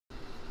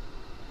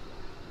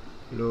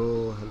Hello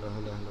hello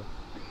hello hello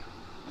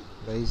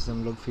guys,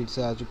 हम लोग फिर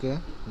से आ चुके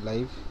हैं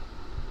लाइव।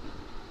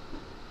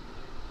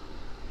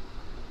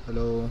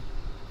 हेलो।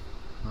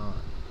 हाँ,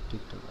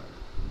 ठीक ठाक आ रहा है।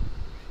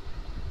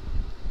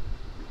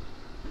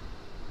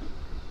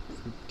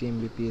 50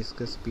 mbps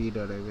का स्पीड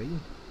आ रहा है भाई।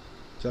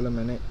 चलो,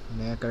 मैंने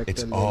नया It's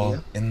करेक्टर ले all लिया।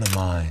 in the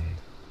mind.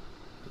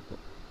 देखो,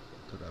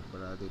 थोड़ा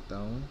बढ़ा देता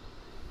हूँ,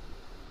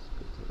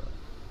 इसको थोड़ा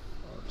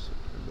और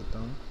सेट कर देता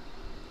हूँ।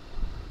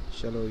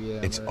 चलो, ये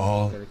है It's मेरा new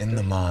all in the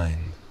character.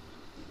 mind.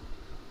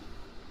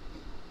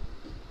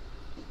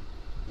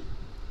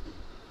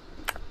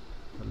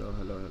 Hello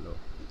hello hello,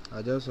 आ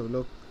जाओ सब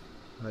लोग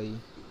भाई।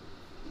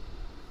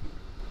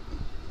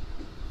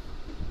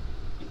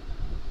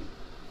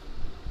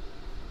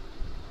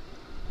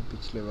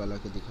 पिछले वाला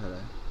के दिखा रहा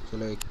है।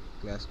 चलो, एक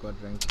क्लास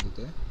स्क्वाड रैंक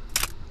खेलते हैं,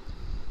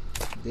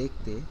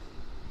 देखते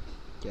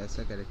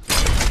कैसा कैरेक्टर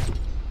है।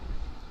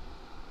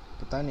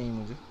 पता नहीं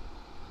मुझे,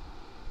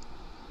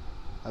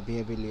 अभी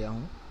अभी लिया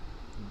हूँ,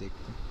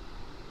 देखते हैं।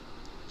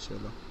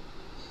 चलो,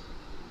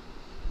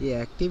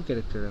 ये एक्टिव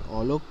कैरेक्टर है।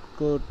 ऑलोक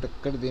को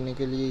टक्कर देने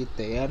के लिए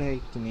तैयार है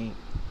कि नहीं,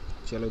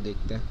 चलो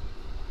देखते हैं।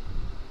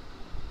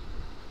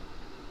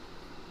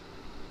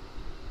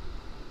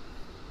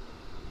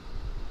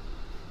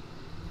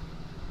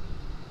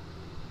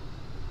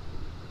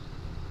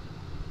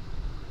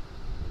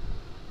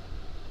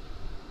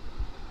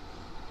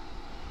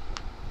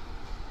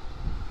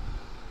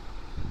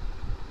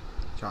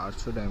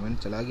 $400 डायमंड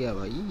चला गया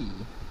भाई।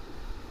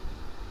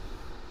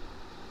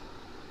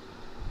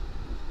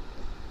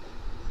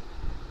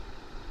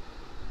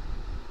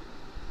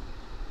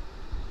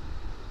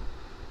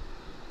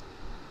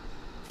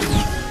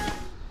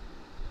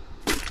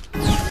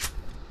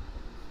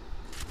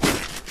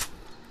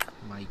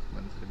 माइक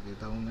बंद कर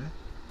देता हूँ मैं।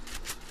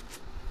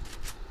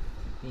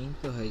 पिंग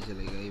तो है ही,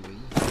 चलेगा ही भाई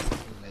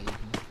लाइव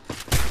में।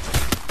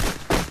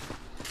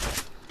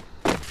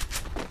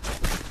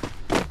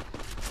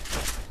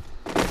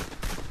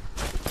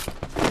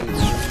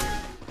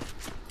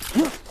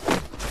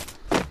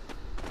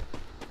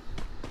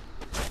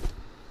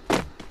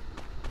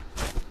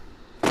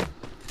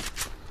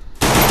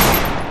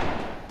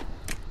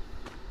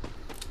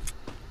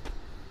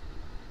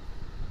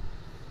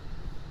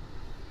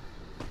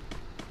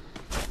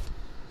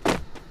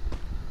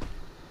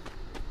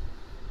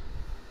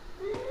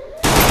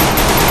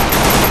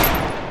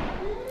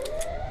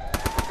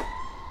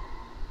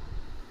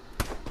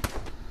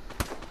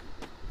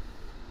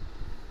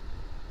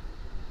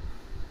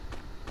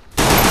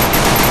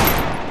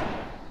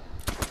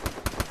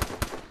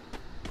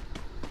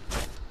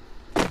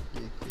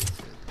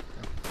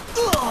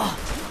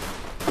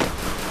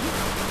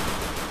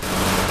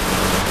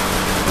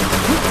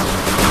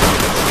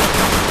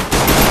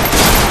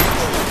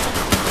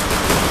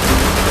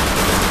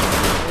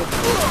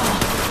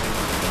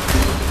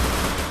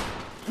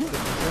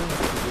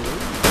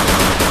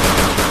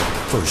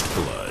 First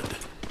blood.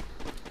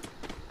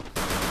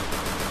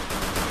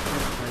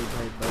 भाई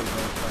भाई भाई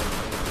भाई भाई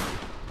भाई,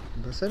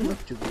 बसर मत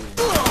चुके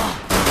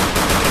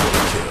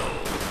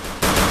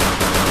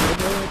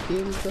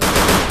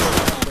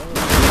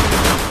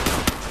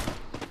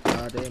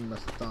अरे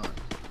मस्तान,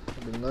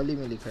 बंगाली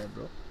में लिखा है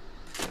ब्रो,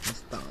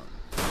 मस्तान।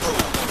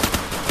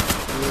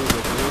 ये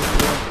देखो,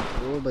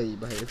 ओ भाई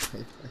भाई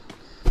भाई भाई,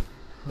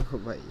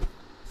 ओ भाई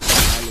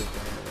क्या लेता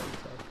है भाई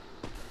साहब।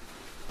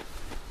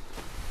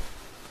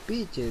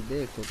 पीछे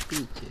देखो,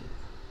 पीछे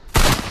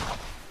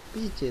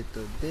पीछे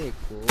तो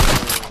देखो।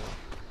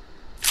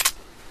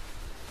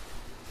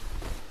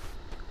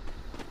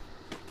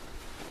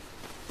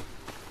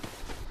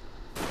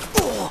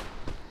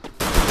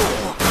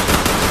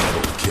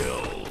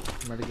 Kill.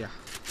 मर गया,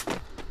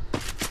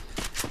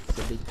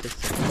 सभी के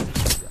सभी मर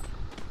गया।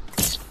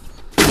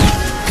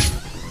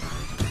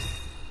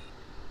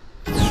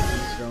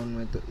 इस राउंड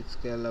में तो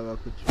इसके अलावा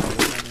कुछ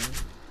मिलेगा नहीं,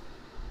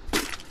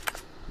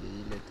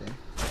 यही लेते हैं।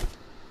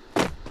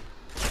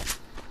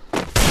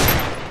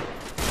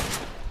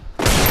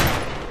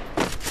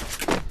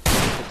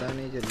 पता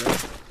नहीं चल रहा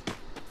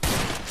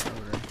क्या हो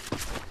रहा है।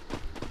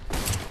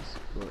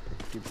 इसको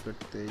एक्टिव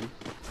करते ही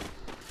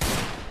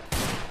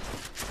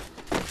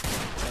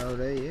क्या हो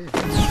रहा है ये।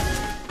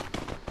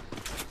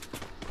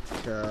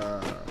 अच्छा,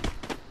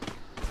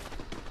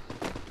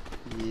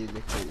 ये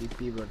देखो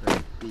ईपी बढ़ रहा है,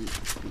 ईपी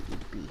ईपी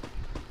ईपी।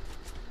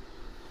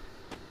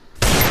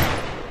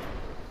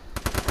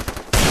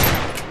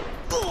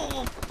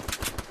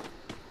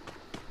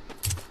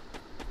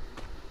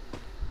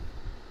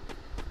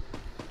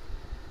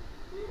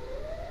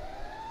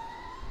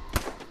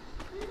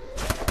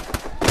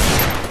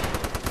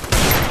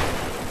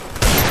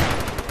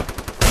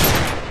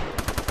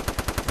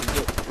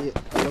 ये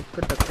अलग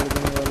का टक्कर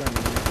देने वाला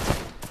नहीं है,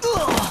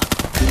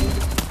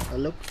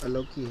 अलग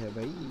अलग ही है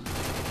भाई।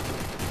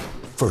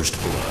 First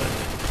blood.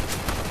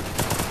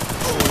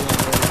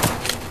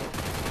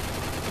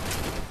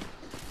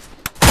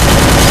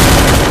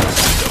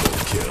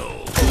 Double kill.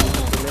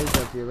 चलाई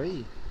जाती है भाई,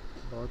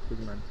 बहुत कुछ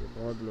मारती है,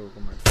 बहुत लोगों को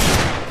मारती है।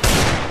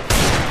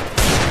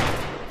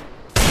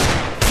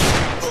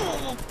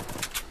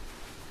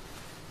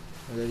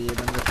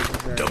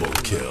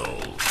 kill.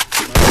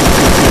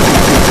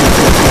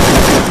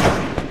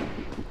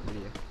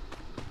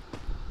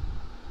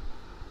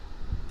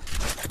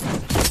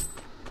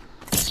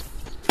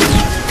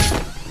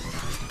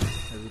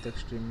 अभी तक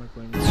स्ट्रीम में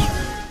कोई नहीं,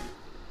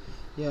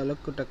 ये अलग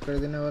को टक्कर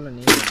देने वाला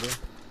नहीं है ब्रो,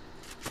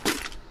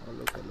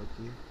 अलग अलग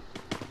ही है।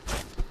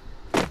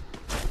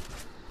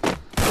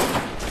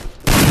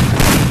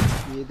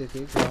 ये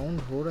देखिए ग्राउंड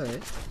हो रहा है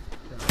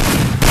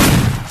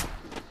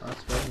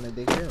आसपास में,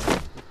 देख रहे हो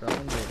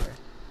ग्राउंड हो रहा है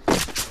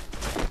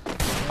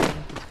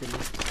किसके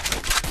लिए?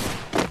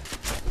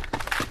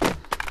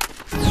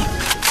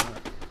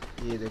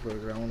 ये देखो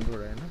ग्राउंड हो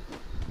रहा है ना,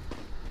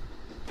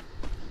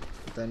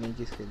 पता नहीं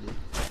किसके लिए।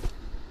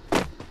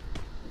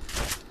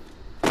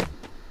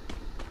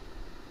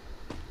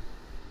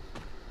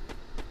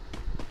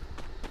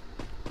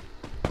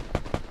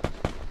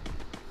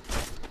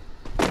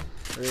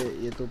 अरे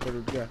ये तो ऊपर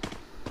उठ गया।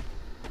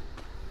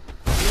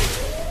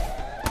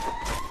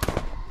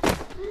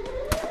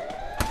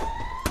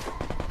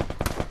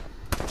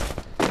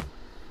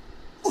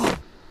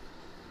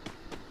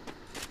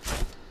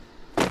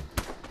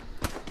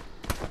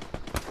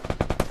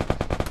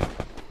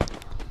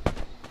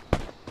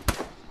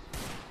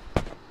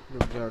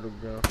 रुक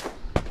जाओ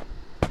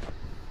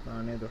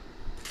आने दो,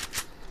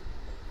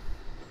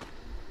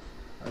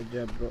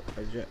 आजा ब्रो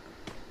आजा।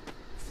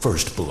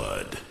 First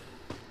blood.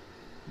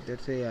 इधर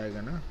से ही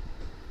आएगा ना?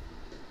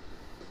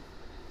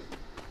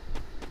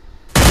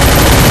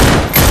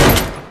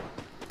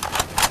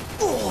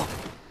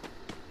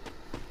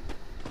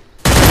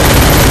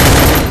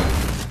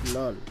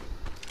 लॉल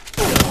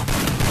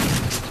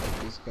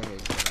इसका है,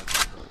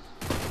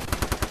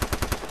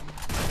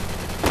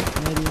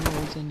 मेरी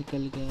मौत से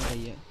निकल गया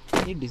भैया।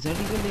 ये डिजर्ट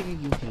को लेके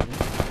क्यों खेल रहे हैं?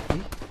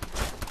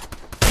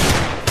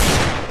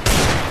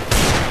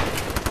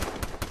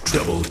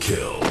 Double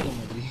kill.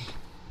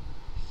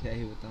 क्या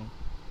ही बताऊं।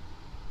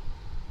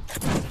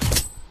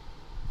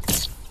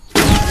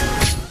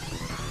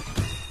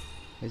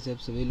 वैसे अब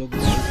सभी लोग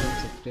लाइक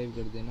एंड सब्सक्राइब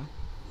कर देना,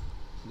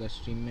 अगर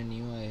स्ट्रीम में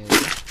न्यू आए हैं तो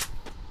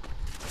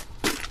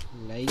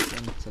लाइक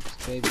एंड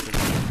सब्सक्राइब कर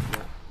देना।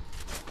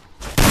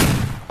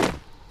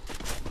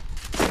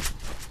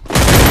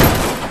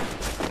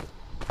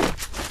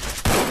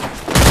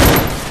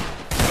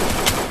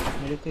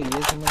 मेरे को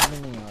ये समझ में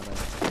नहीं आ रहा है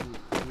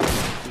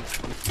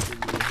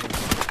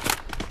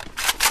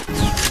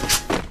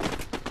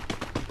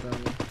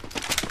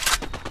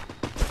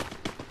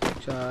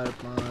 4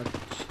 5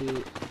 6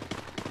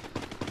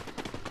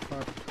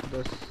 8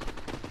 10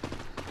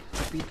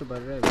 पी तो बढ़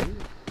रहा है भाई,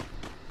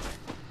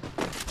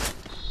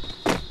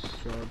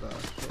 14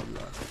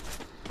 16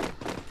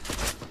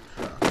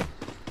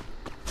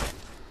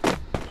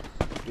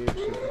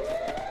 18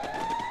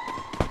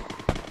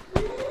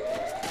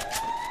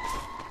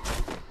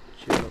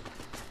 चलो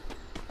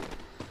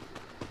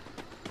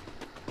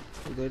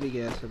उधर ही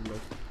गया सब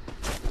लोग।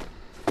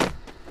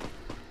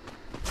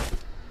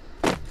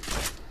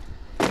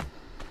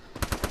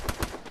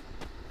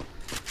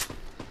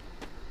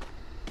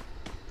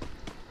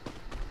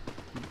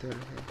 इधर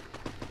है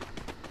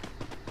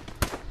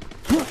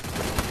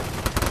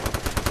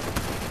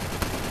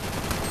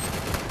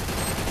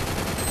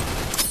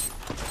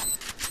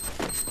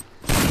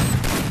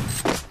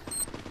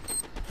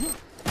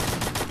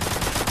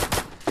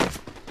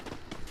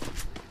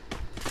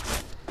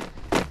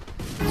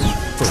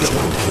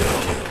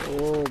ओ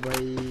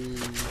भाई,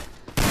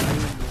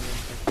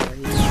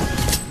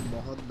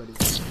 बहुत बड़ी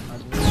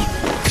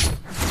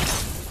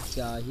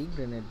क्या ही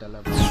ग्रेनेड डाला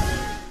भाई,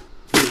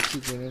 एक ही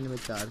ग्रेनेड में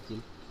 4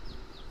 किल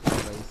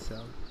भाई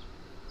साहब,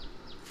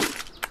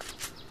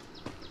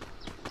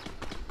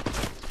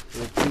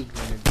 एक ही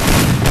ग्रेनेड।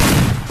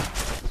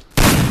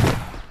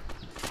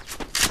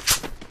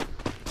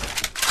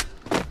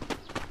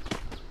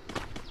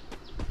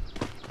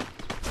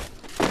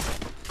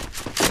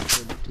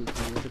 ठीक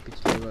है, ये तो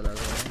पिछले वाला है।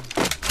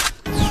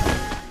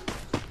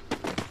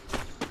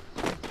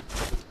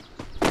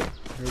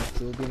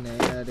 जो भी नए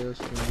आ रहे हो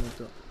स्ट्रीम में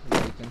तो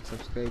लाइक एंड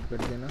सब्सक्राइब कर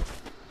देना,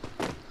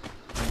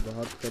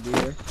 बहुत करीब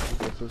है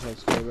 200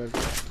 सब्सक्राइबर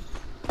के,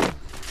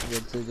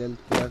 जल्द से जल्द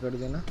पूरा कर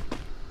देना।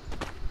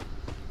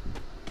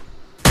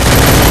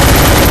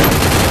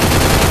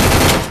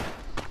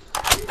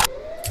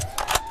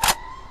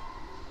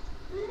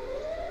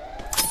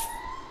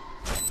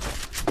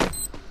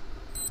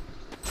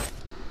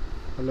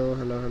 हेलो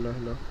हेलो हेलो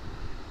हेलो,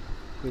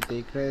 कोई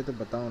देख रहा है तो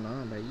बताओ ना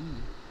भाई,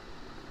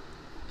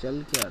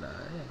 चल क्या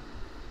रहा है?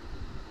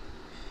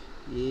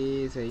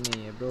 ये सही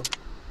नहीं है ब्रो,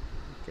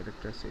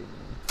 कैरेक्टर सही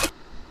नहीं है,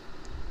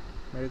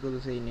 मेरे को तो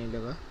सही नहीं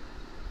लगा।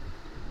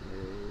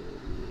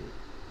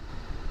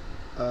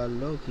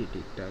 लोग ही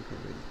ठीक ठाक है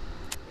भाई।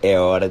 É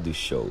hora do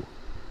show.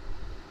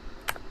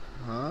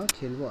 हाँ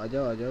खेलो, आ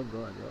जाओ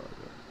ब्रो, आ जाओ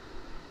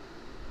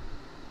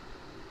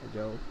आ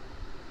जाओ।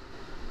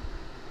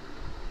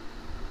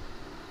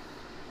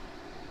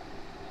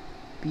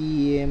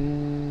 पीएम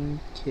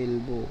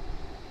खेलबो,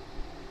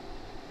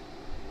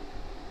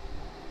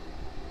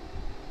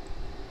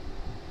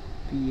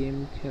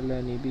 पीएम खेला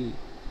नहीं भी।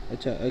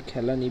 अच्छा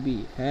खेला नहीं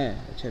भी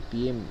है। अच्छा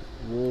पीएम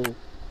वो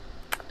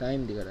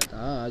टाइम दिखा रहा था।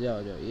 हाँ आ जाओ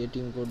ये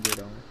टीम कोड दे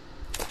रहा हूँ,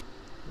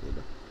 ये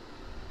लो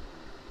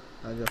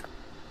आ जाओ।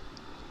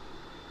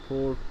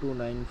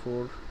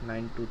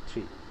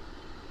 4294923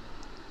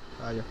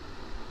 आ जाओ।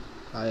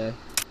 आया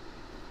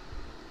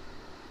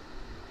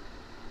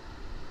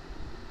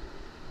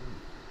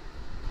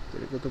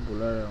तेरे को तो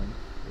बुला रहा हूँ,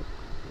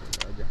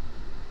 आजा।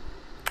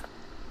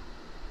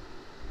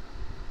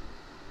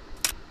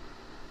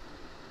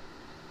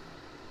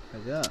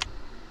 आजा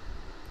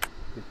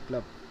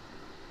विप्लव।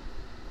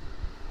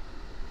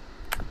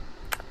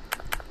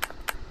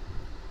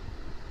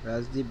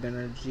 राजदीप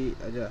बनर्जी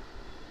आजा।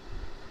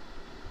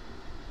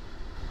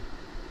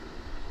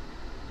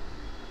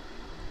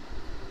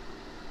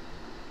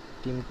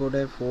 टीम कोड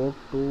है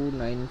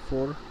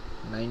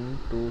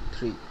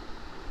 4294923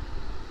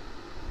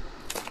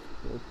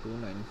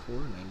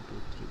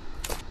 4294923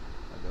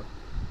 आ जाओ।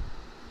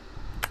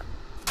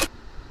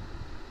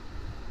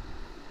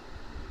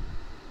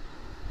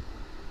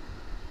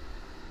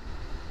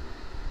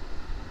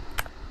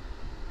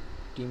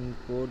 टीम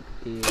कोड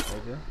ए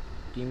आजा।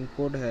 टीम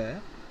कोड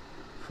है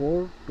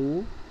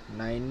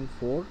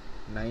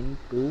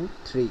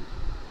 4294923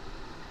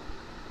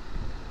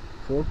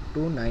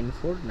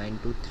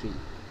 4294923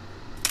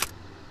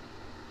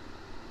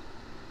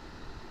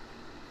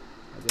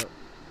 आ जाओ।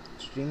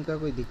 स्ट्रीम का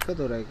कोई दिक्कत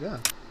हो रहा है क्या?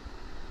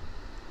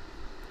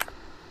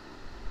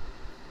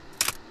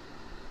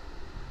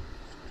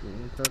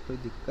 स्ट्रीम का कोई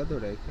दिक्कत हो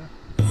रहा है क्या,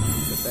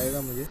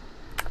 बताएगा मुझे।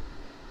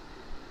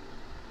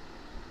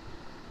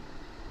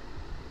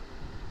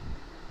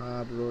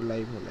 हाँ ब्रो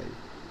लाइव हो लाइव।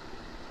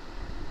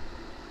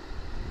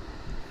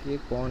 ये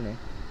कौन है?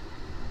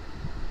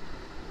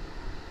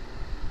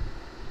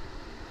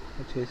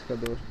 अच्छा इसका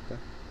दोस्त था।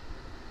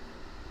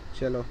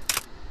 चलो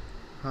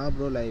हाँ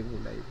ब्रो लाइव हो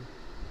लाइव।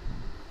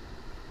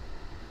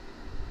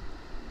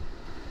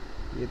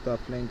 ये तो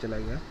ऑफलाइन चला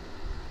गया।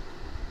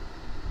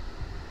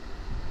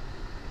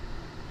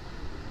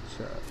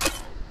 अच्छा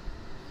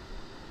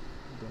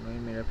दोनों ही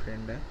मेरा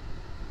फ्रेंड है।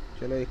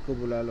 चलो एक को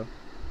बुला लो।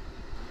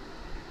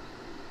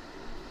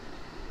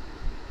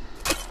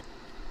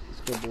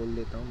 इसको बोल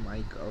देता हूँ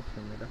माइक ऑफ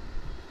है मेरा।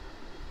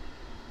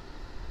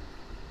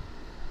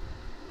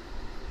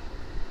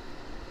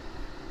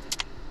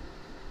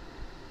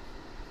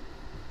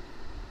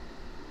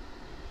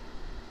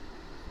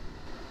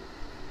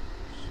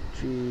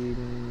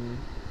 स्ट्रीम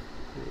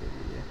के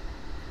लिए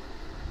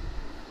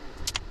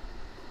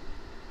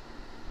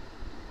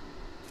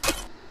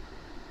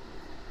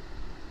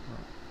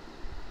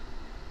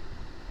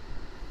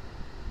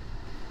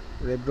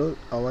रे ब्रो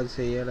आवाज़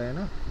सही आ रहा है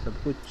ना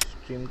सब कुछ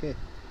स्ट्रीम के?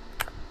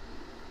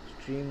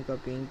 स्ट्रीम का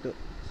पिंग तो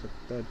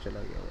 70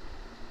 चला गया।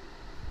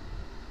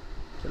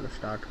 चलो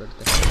स्टार्ट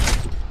करते हैं।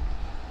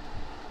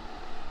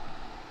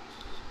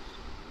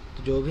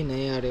 तो जो भी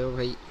नए आ रहे हो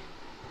भाई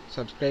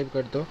सब्सक्राइब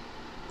कर दो।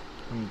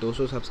 हम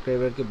 200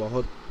 सब्सक्राइबर के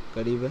बहुत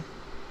करीब है।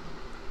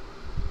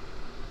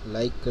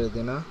 लाइक कर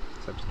देना,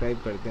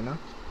 सब्सक्राइब कर देना।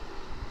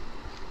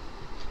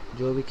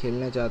 जो भी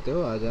खेलना चाहते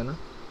हो आ जाना।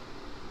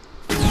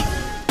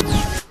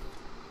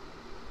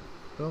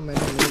 तो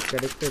मैंने न्यू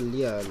कैरेक्टर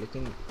लिया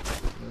लेकिन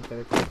न्यू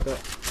कैरेक्टर का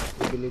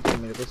एबिलिटी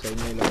मेरे को सही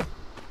नहीं लगा।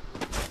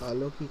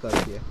 आलो की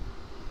काफ़ी है,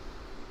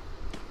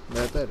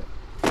 बेहतर है।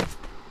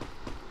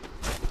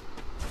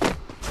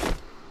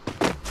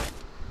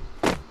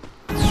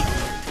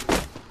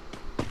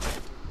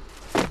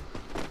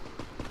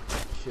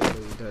 चलो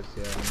इधर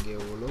से आएंगे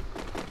वो लोग।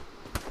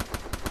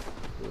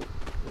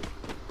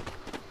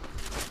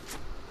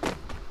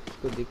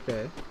 इसको दिख रहा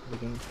है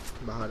लेकिन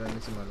बाहर आने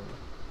से मालूम है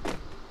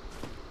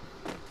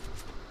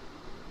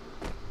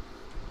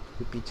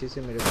कि पीछे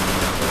से मेरे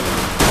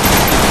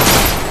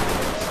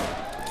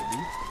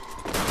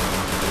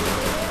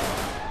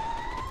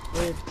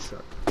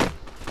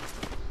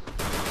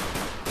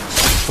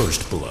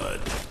First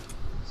blood.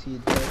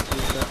 सीधा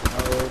सीधा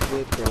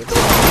आओगे तो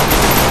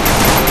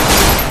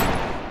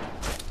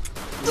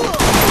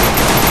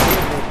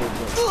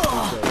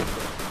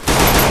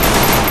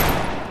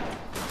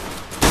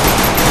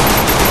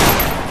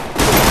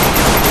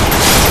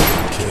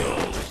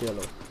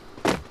चलो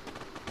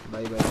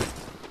बाय बाय।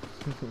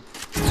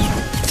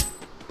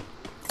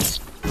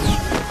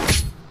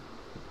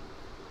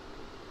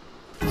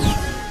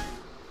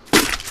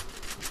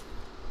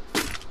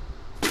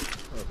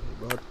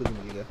 बहुत कुछ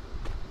मिल गया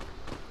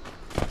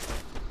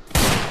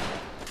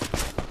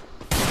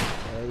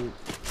भाई।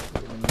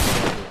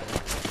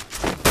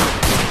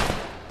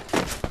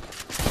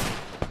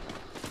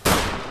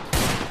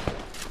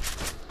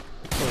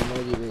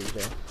 इमोजी भेज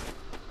रहा है।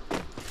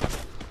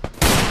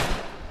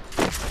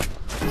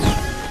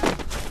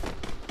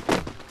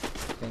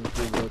 Thank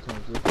you bro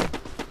thank you.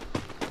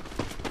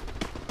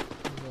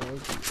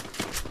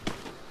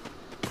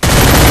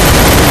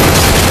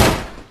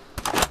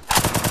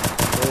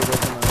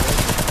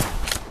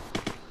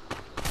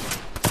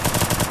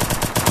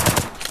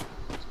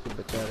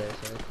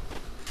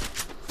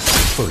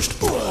 First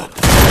blood.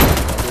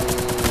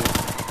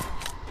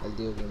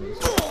 जल्दी हो गई मेरी।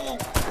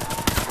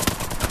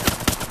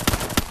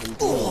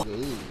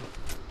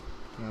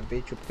 यहाँ पे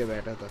चुप के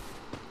बैठा था।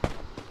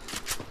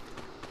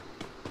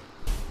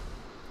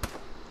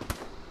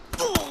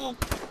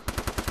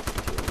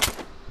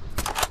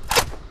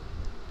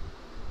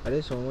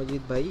 अरे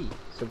सोमोजीत भाई,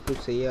 सब कुछ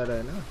सही आ रहा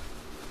है ना?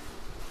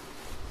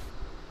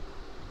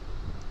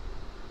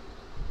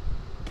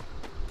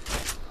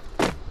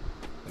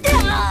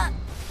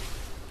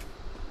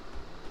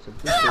 सब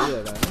कुछ सही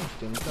आ रहा है ना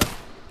स्ट्रीम का?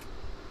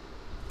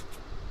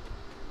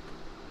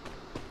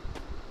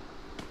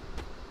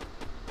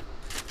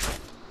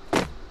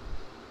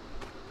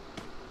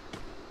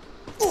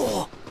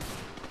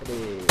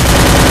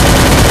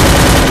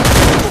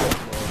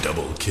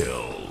 Double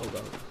kill.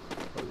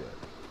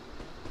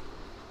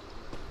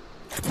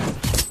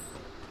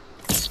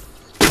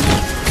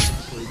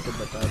 कोई तो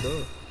बता दो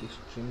कि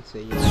स्ट्रीम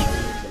सही है या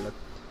गलत,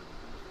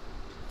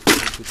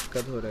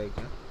 दिक्कत हो रहा है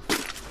क्या?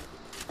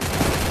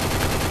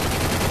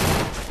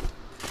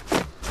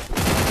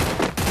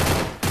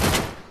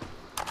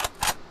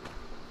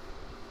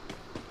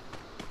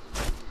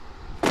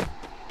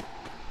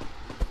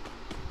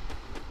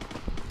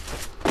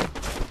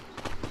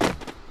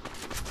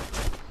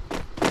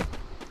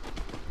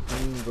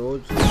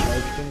 रोज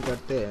लाइव स्ट्रीम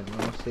करते हैं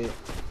 9 से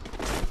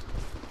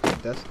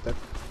 10 तक,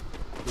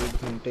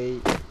 1 घंटे ही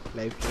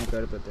लाइव स्ट्रीम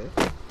कर पाते हैं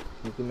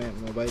क्योंकि मैं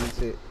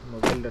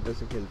मोबाइल डाटा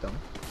से खेलता हूँ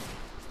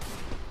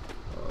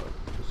और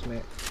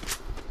उसमें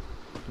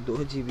 2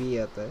 GB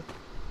आता है।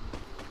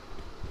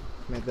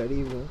 मैं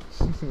गरीब हूँ।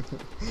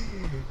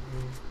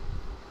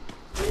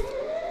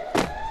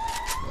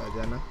 आ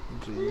जाना,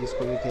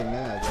 जिसको भी खेलना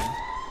है आ जाना।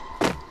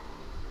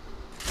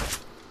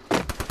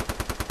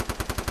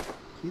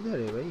 किधर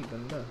है भाई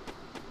बंदा?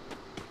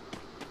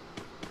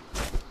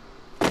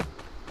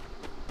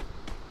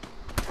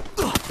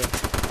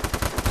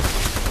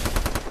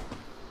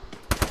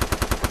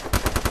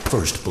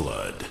 First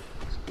blood.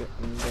 इसके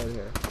अंदर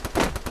है।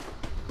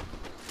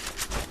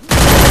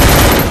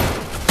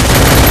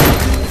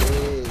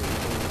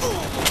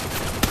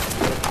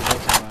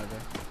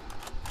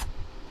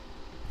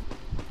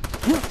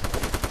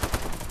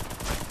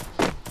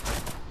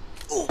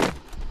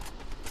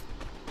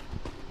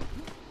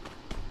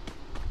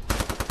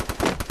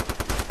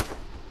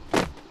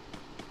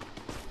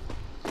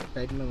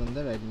 राइट में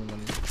बंदा, राइट में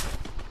बंदा।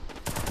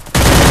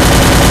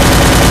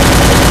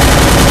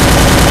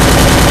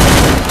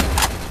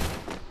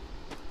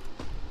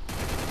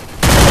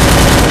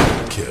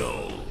 Kill.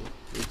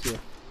 देखिए,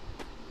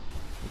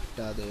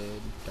 निपटा दे,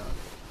 निपटा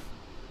दे।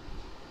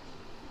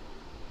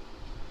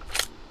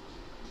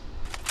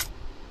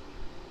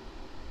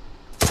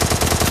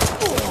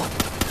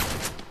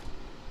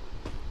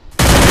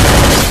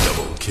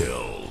 Double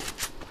kill.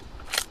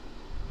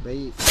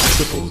 भाई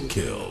Triple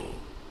kill.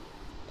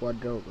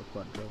 क्वाड्रा होगा,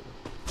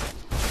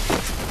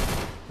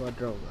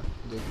 क्वाड्रा होगा,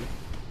 देखिए।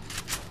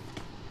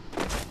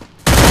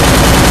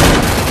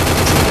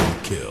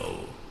 Kill.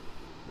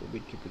 वो भी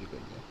ट्रिपल कर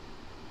दिया।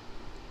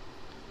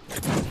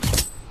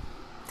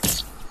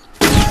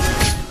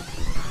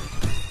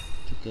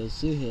 तो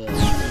कैसे है?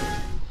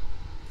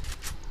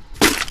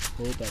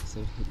 होप आप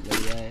सब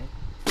बढ़िया है।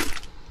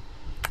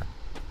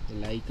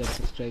 लाइक और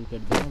सब्सक्राइब कर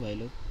दो ना भाई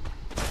लोग।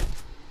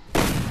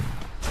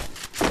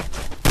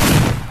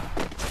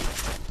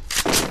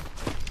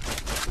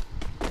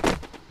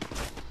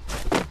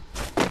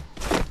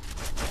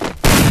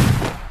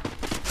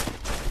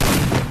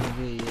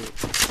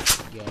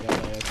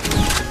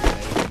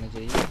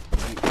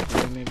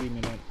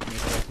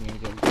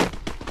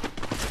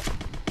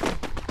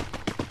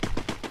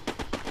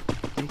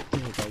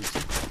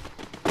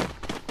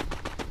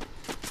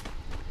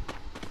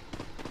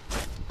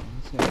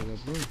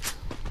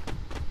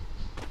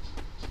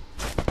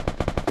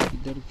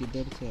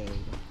 किधर से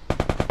आएगा?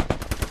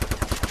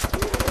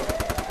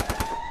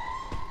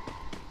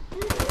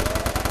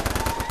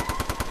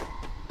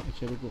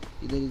 अच्छा रुको,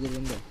 इधर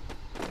बंदा।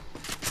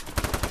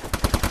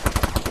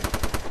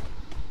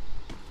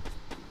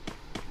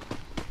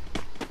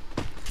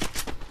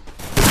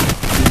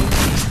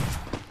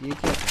 ये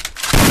क्या था?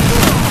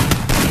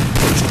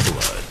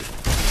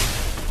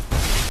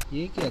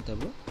 ये क्या था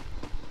ब्रो?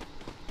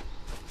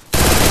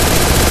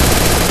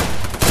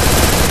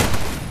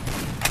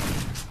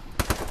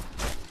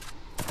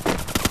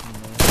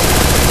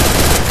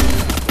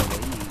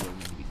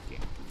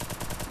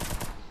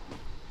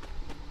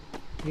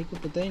 मेरे को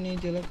पता ही नहीं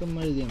चला कब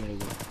मार दिया मेरे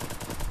को।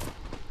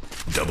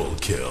 Double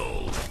kill.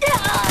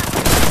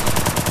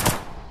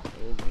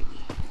 ओ भाई,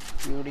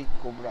 fury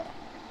cobra.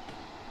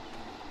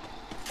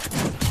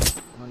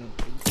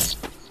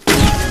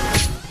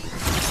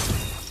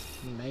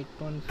 Night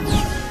pawn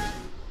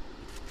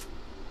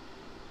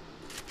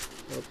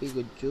OP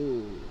Gujju,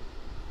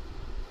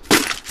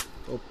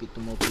 OP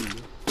तुम ओपी।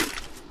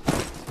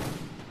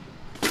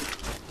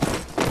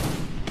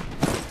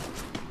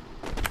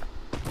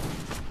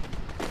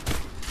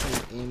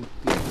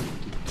 MP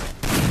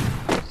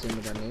से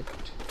मेरा नेट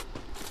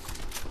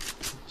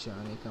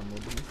जाने का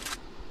मूड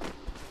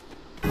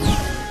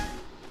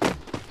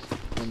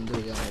बंद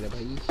हो गया मेरे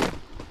भाई।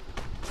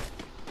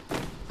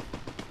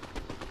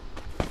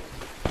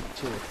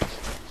 चलो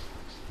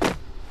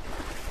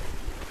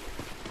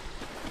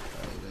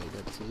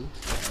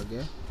आ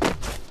गया।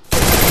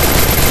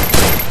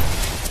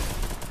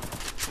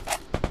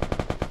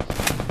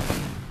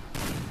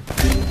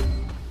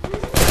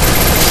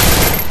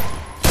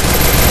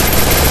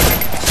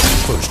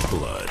 First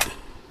blood.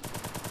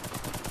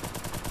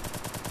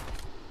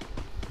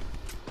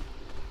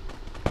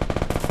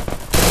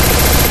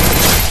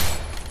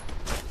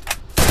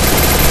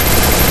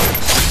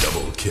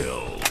 Double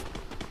kill.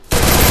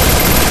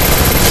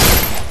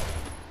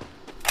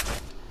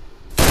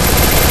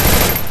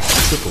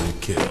 Triple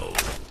kill.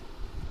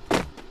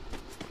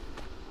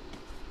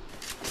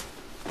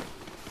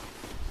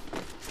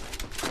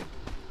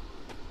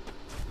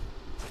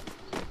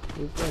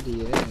 ऊपर ही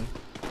है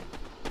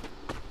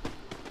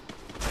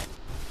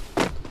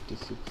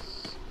 56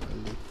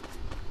 only.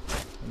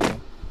 No,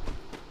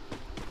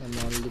 I'm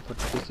only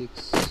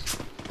 46.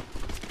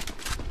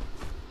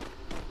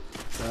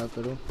 क्या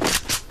करूं?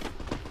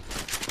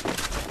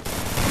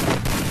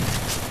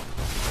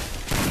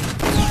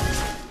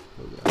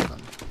 हो गया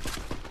काम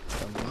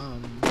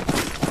तमाम।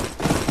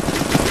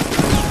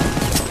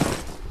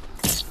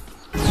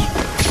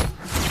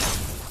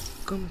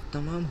 कम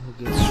तमाम हो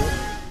गया।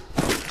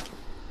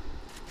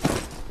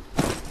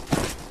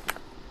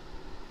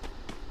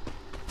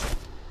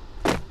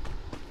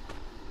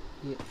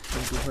 ये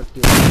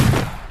 2040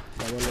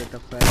 डबल रेट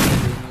ऑफ फायर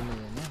देनी नहीं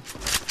है ना,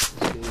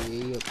 इसलिए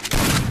यही होती है।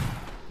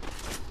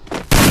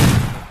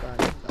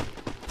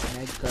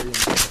 नाइट कर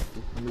लेंगे,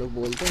 हम लोग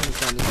बोलते हैं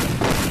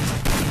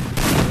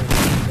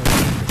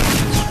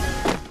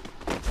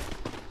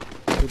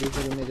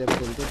शुरू में जब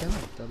खेलते थे ना,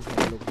 तब हम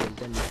लोग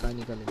बोलते हैं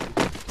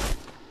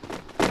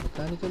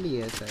मैकेनिकल ही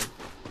है शायद,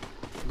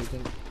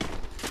 लेकिन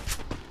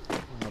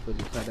वहाँ पे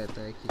लिखा रहता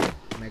है कि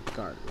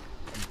मैककार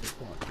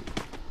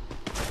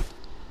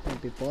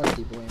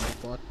MP40 वो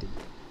MP40।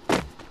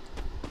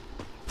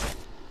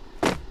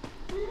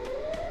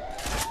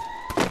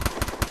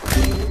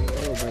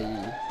 ओ भाई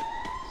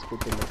इसको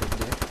तो लटक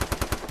गया।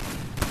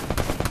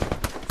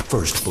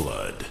 First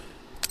blood.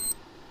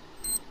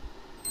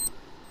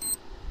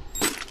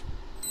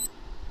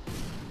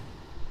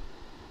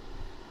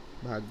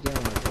 भाग गया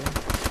वहाँ से।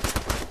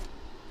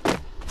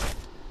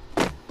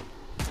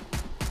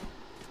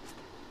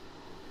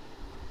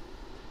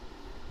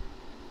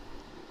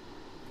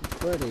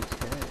 ऊपर एक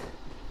है,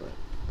 ऊपर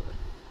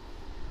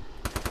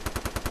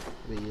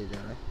ये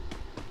जा रहा है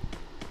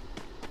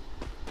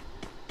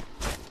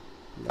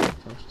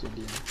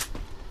स्टेडियम।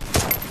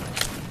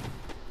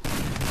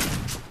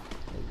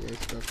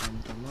 इसका काम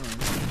तमाम।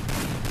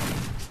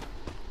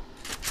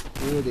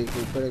 वो देखो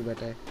ऊपर एक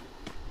बैठा है,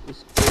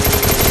 उसको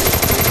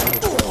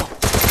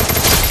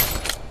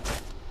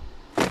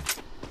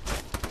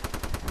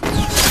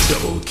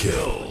Double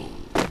kill.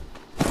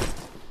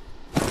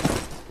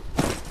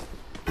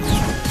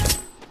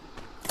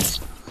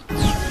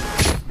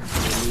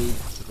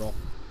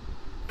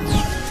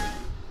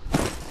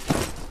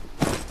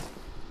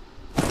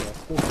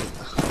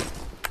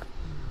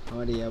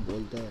 हमारे यहाँ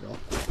बोलते हैं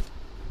रॉको,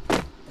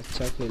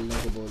 अच्छा खेलने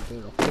को बोलते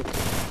हैं रॉको।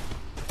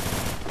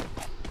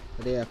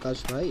 अरे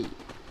आकाश भाई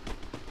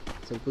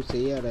सब कुछ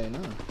सही आ रहा है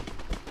ना?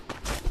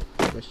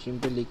 पश्चिम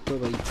पे लिख तो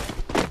भाई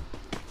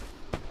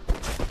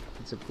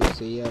सब कुछ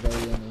सही आ रहा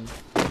है या नहीं।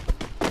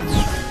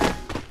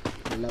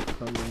 Love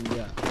from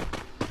India,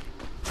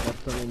 love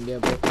from India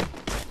bro,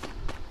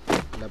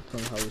 love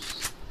from house.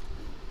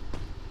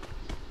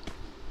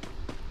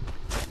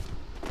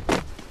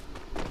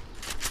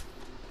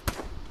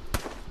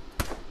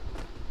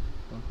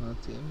 कहाँ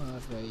से मार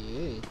रहा है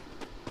ये?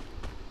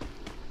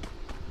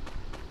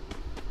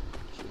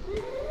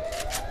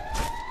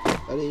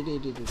 अरे रे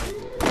रे रे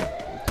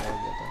क्या हो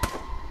गया था?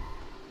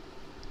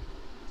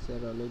 सर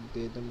आलोक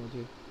दे दो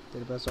मुझे।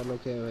 तेरे पास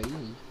आलोक है भाई,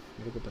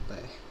 मेरे को पता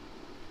है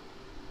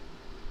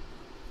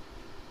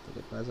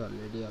तेरे पास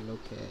ऑलरेडी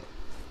आलोक है।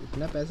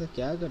 इतना पैसा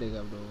क्या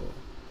करेगा ब्रो?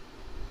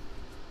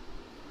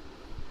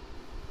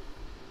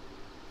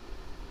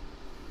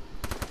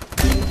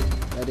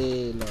 अरे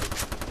लॉर्ड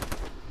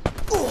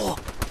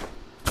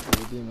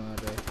ये भी मार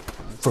रहा है।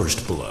 First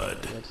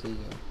blood.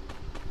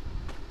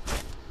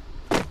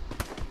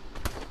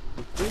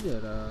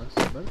 जरा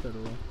सबर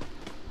करो,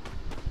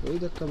 कोई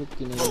धक्का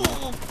बुक्की नहीं।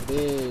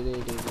 रे रे रे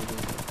रे रे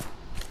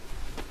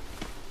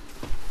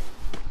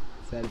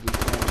सर भी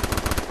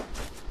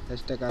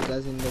hashtag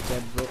Akash in the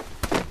chat bro.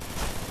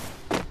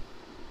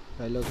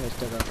 Hello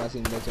hashtag Akash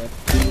in the chat.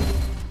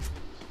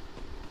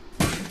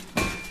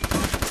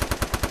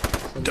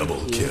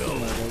 Double kill.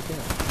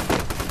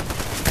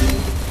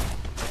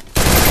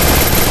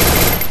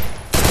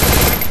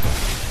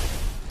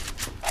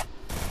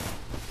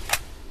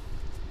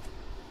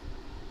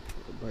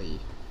 भाई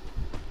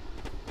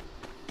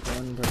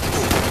कौन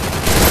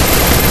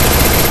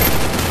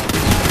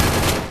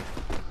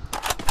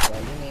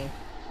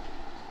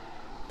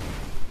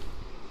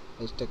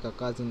hashtag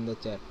Akash in the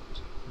chat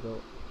bro,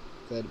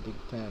 sir big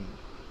fan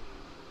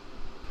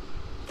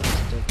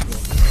hashtag bro।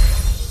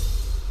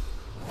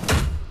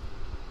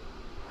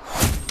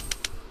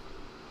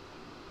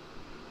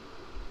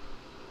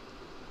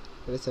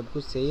 अरे सब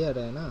कुछ सही आ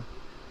रहा है ना?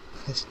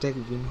 हैशटैग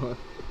विनोद।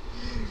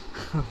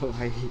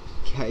 भाई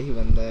क्या ही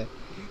बंदा है,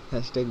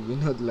 हैशटैग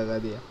विनोद लगा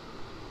दिया।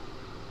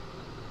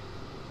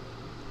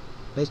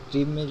 भाई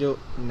स्ट्रीम में जो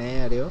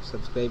नए आ रहे हो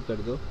सब्सक्राइब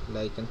कर दो,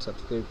 लाइक एंड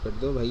सब्सक्राइब कर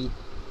दो भाई।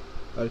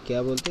 और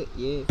क्या बोलते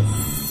ये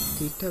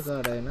ठीक ठाक आ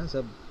रहा है ना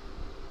सब,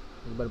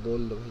 एक बार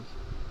बोल दो भाई।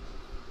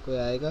 कोई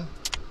आएगा,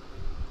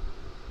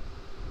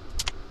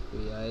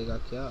 कोई आएगा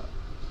क्या,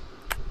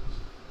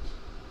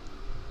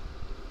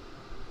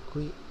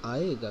 कोई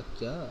आएगा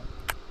क्या?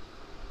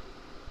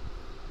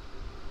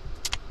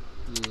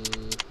 ये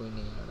कोई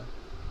नहीं आ रहा।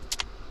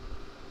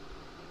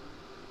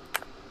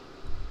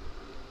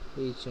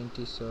 भाई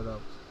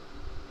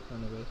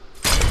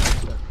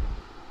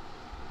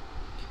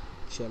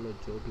चलो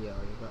जो भी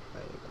आएगा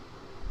आएगा।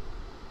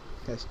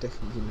 हैशटैग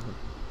विनोद।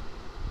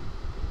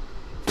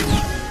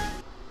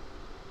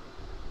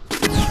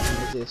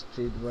 मुझे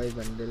स्ट्रीट बॉय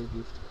बंडल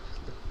गिफ्ट कर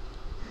दो।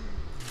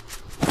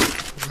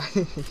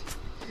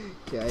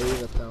 क्या ही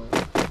बताऊं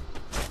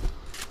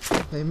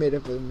भाई, मेरे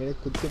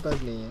खुद के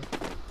पास नहीं है।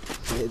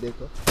 ये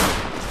देखो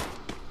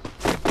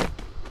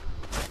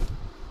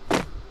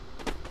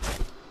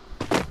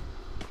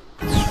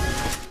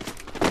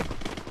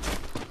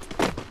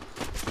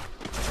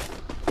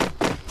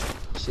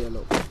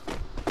चलो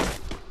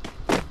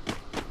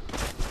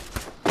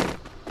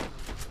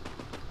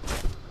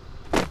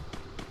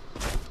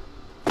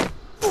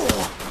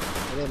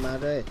अरे मार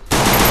रहा है,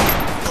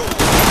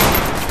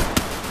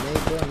 नहीं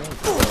ब्रो नहीं।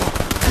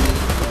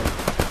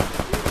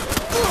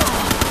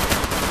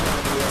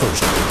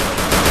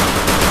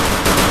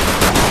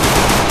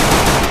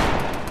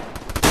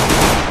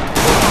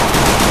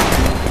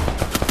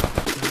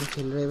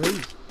 खेल रहे भाई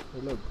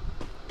ये लोग।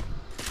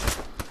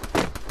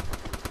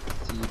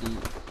 सीरी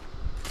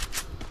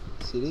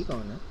सीरी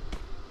कौन है?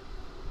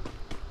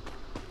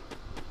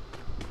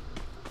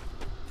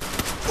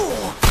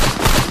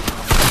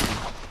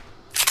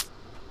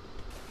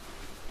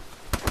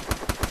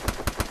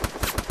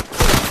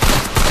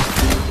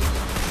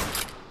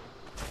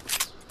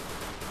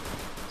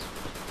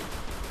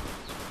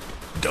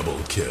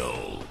 Double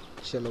kill.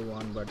 चलो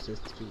 1 वर्सेस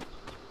 3।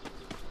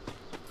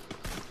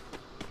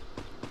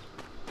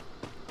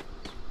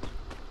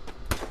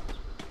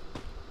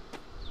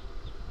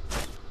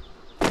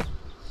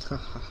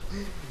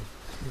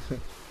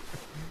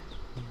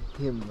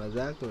 ये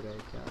मजाक हो रहा है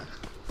क्या?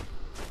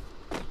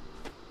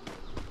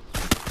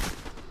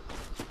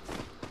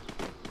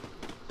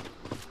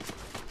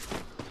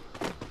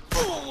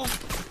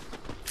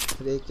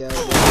 अरे क्या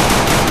हो गया?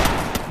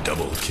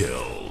 Double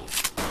kill.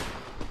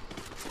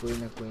 कोई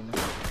ना कोई ना।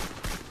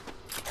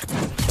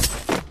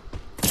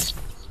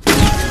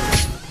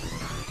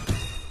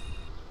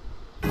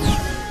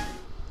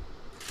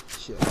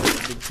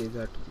 चलो तेज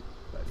हट की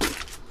बारी।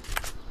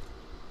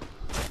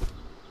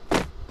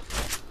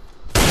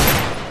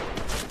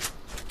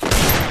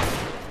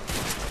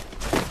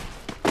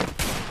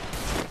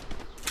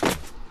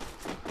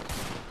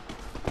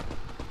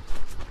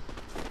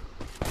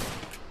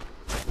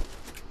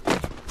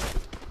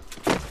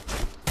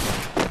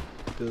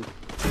 तो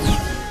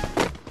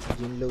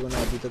जिन लोगों ने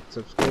अभी तक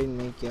सब्सक्राइब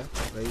नहीं किया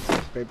भाई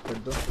सब्सक्राइब कर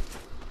दो।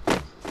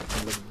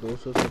 हम लोग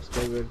 200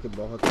 सब्सक्राइबर के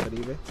बहुत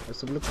करीब है। और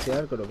सब लोग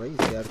शेयर करो भाई,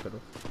 शेयर करो,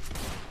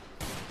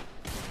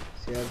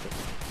 शेयर करो।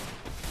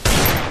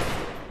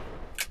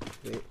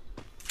 वे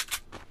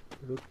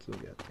रुक क्यों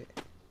जाते हैं?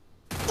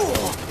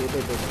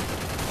 दे।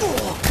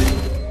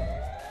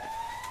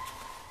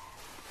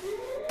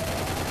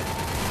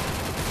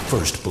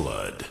 First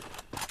blood.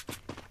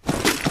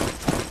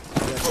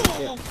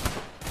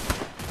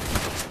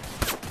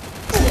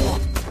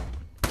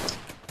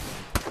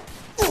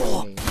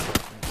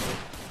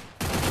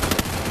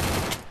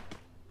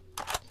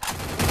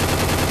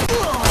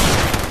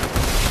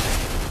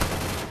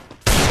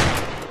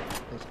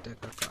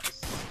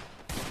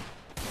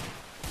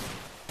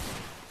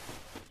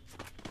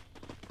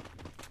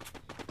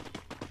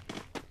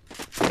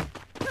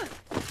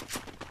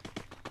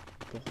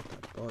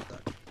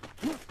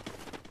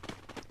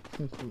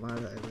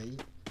 मारा है भाई।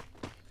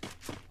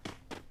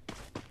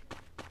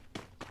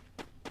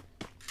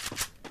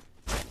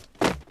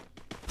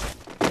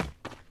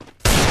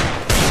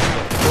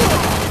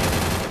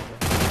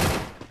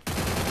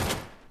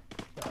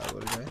 क्या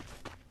बोल रहा है?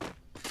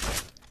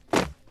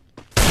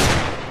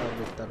 और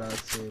इस तरह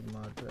से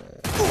मार रहा है।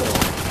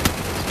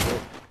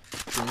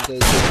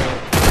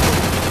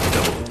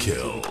 Double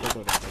kill.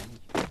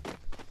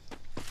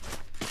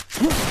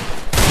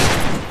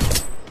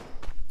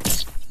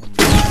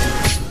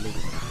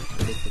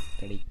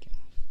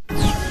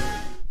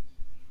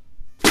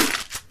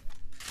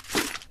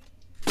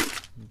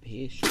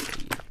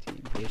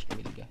 भेस्ट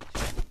मिल गया।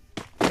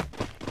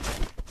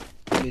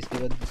 तो इसके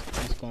बाद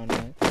इसको आना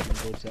है,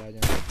 बोर्ड से आ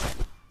जाना।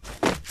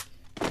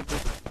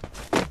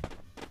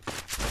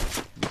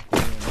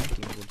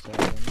 कीबोर्ड से आ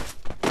जाना।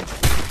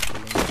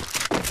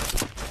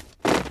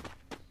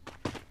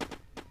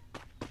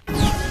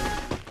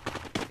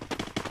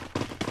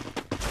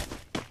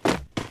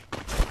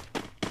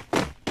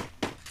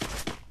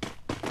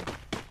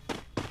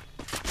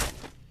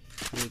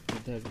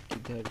 किधर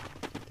किधर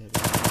है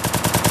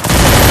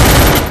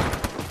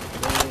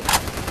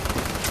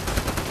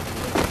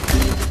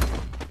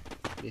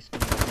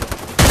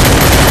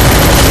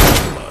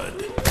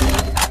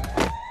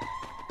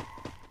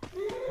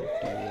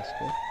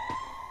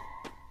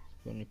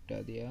इसको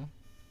निपटा दिया।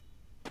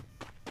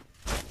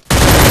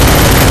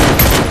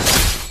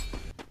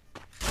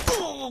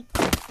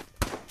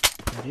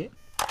 अरे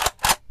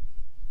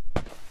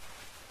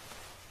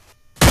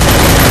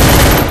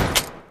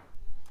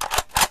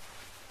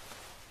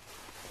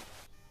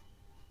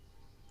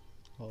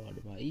और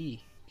भाई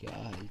क्या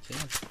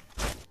हालचाल।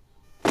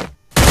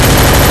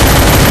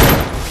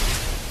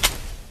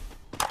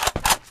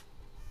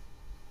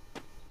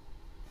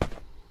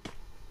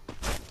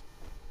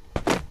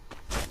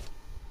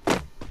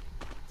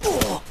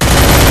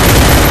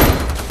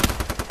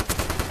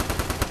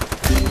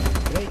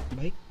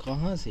 भाई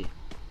कहाँ से,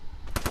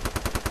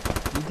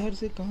 इधर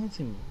से कहाँ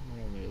से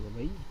मारा मेरे को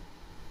भाई।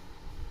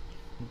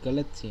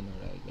 गलत सीन हो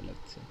रहा है,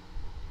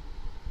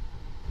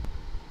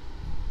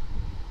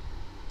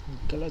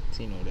 गलत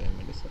सीन हो रहा है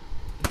मेरे साथ।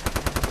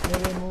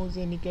 मेरे मुंह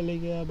से निकल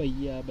गया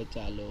भैया,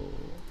 बचा लो।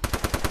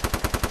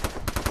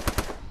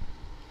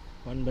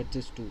 1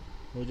 वर्सेस 2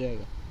 हो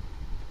जाएगा।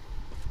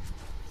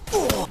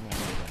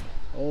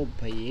 ओ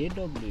भाई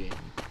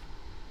AWM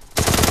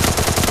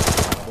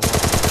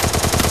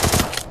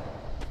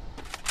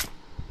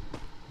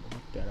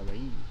बहुत प्यारा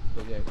भाई,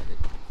 हो जाएगा।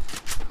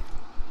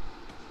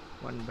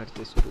 1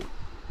 वर्सेस 2।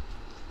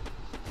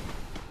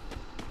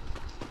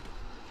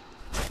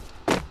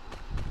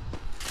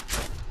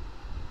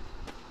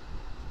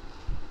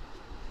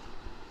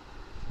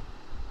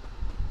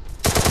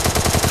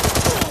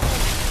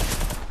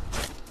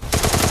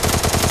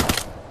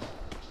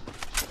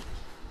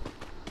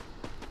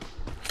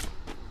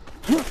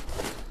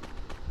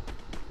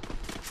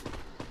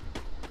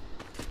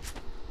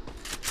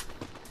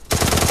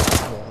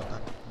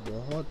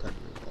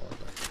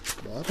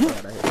 बहुत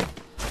प्यारा है।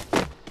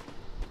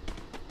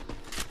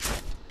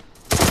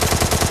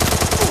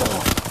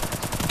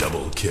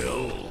 Double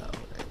kill.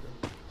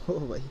 ओ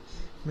भाई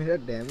मेरा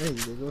डैमेज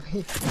देखो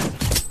भाई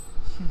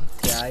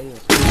क्या ही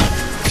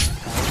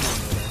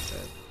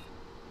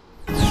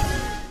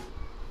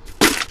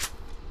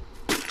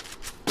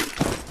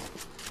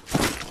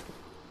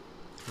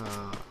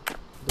हाँ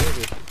दो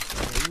भाई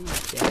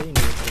क्या ही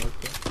नहीं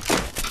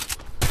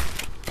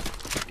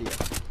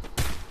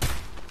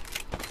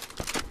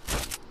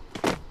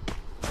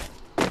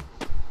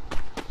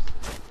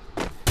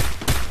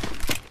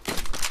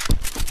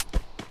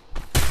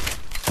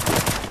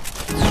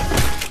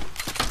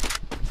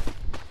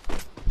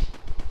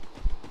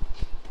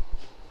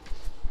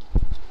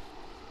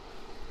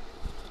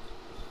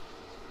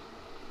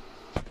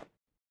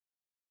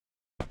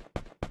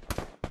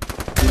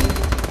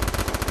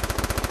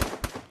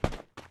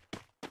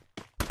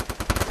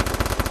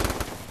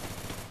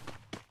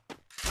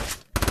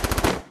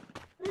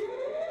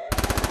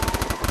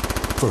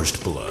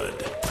First blood.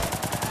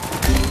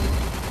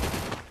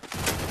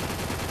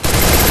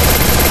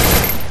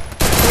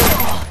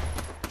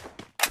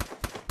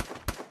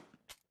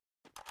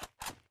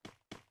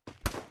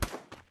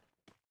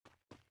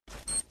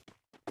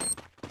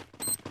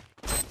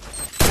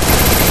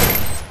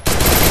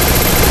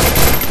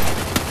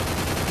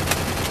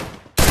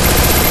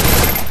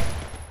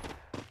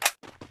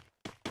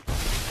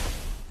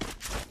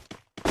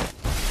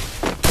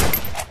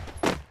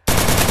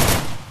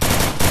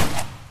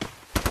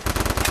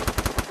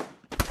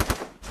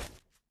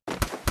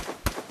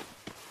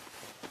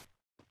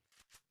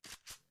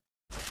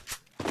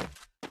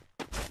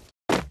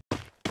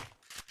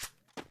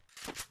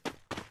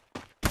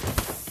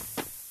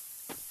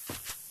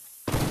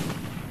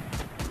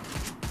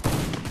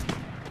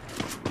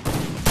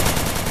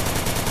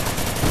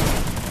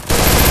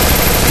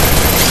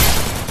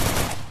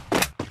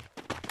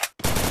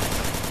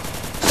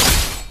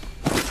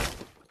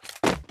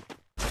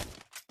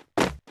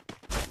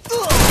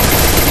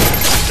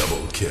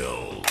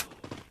 Kill.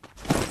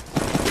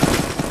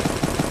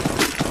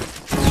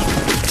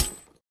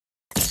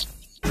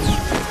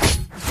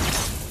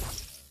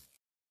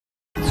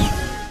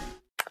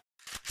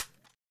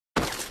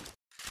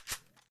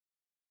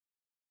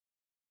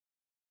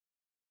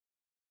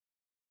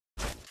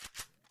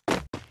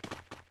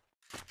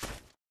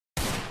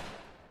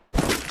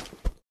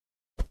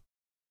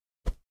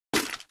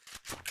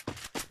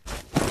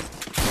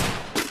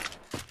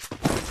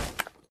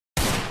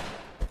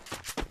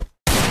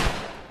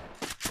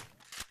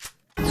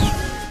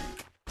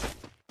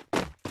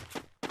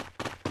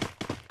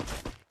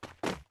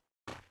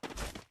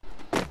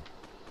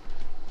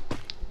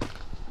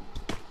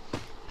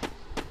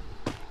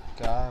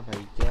 क्या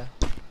भाई क्या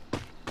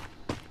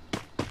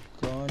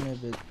कौन है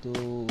बे तू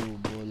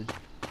बोल।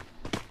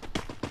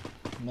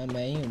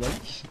 मैं ही हूँ भाई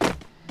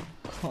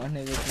कौन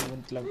है बे तू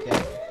मतलब क्या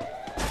है?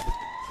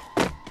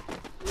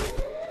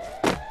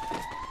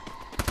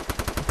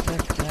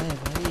 मतलब क्या है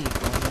भाई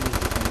कौन है बे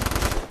तू?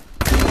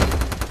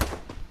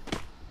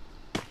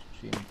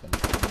 स्ट्रीम करना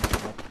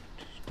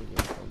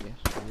हो गया।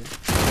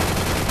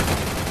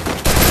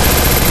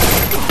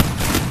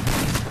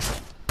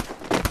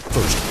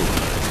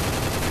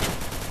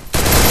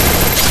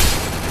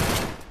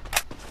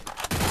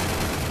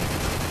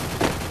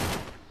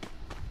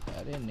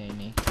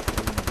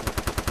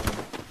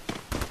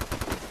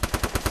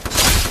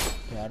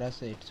 प्यारा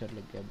सा हेडशॉट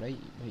लग गया भाई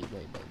भाई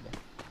भाई भाई भाई।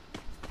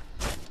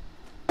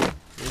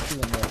 एक ही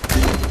बंदा है।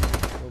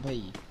 ओ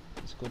भाई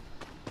इसको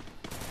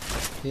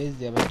ठेस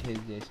दिया भाई, ठेस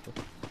दिया इसको,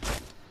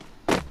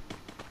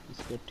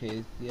 इसको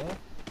ठेस दिया।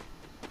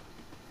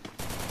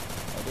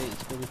 अरे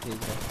इसको भी ठेस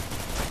दिया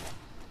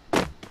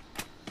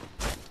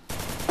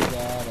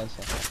प्यारा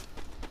सा।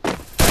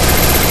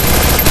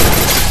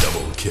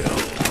 Double kill.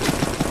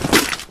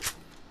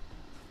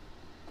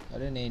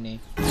 अरे नहीं नहीं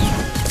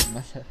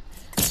मजा,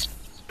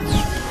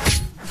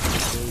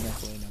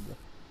 कोई ना ब्रो,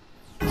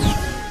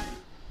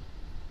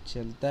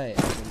 चलता है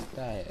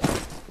चलता है।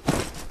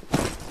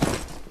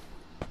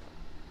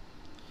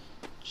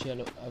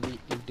 चलो अभी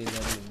एक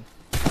डेजर्ट लेंगे।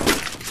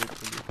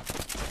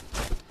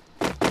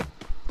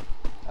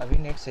 अभी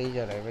नेट सही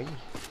जा रहा है भाई,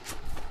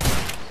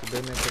 सुबह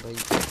में तो भाई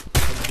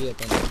सब भी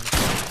आता है।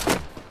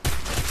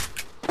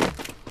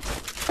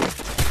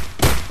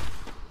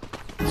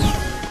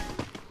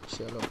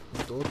 चलो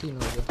 2-3 हो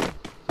गया,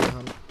 क्या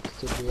हम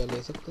इससे बुया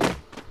ले सकते हैं?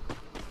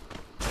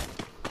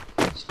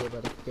 पिछले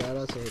बार एक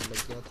प्यारा सा हिट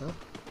लग गया था।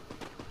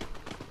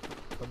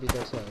 अभी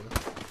इधर से आएगा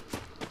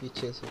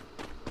पीछे से,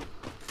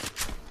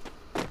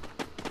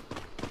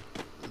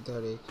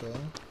 इधर एक है,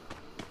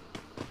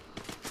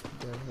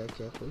 इधर है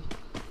क्या कोई?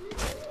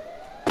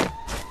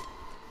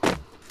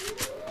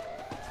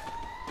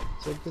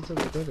 सब के सब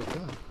इधर है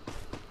क्या?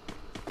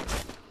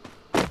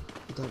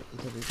 इधर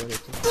इधर इधर है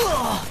क्या?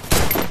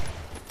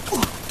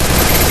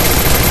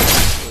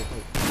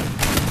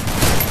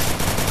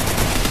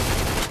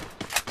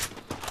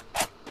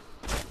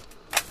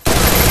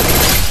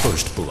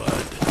 First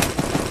blood.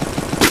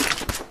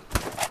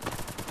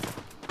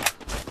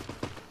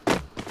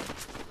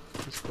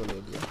 इसको ले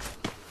लिया,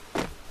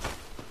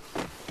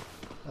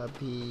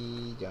 अभी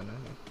जाना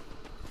है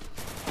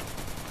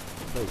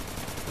भाई,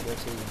 इधर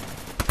से ही जाना है।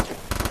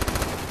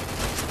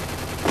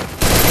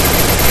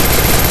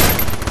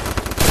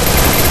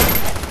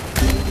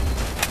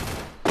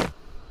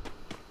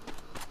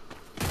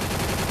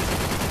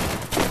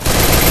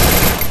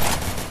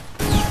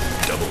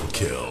 Double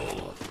kill.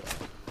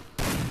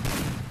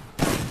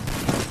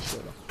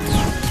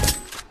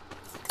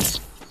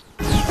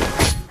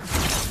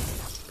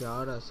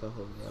 प्यारा सा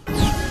हो गया,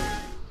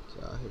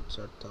 क्या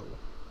हेडशॉट था वो।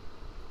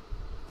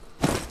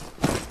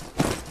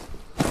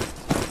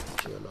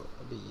 चलो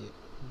अभी ये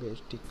बेस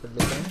ठीक कर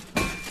लेते हैं,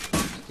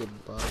 उसके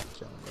बाद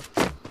जाऊंगा।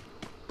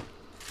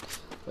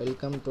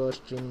 Welcome to our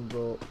stream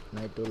bro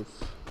night wolf,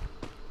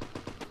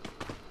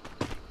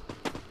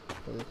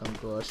 welcome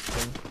to our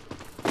stream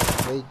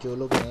भाई। जो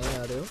लोग नए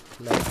आ रहे हो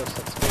लाइक और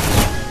सब्सक्राइब,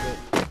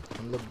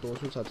 हम लोग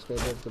 200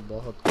 सब्सक्राइबर के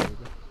बहुत करीब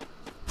है।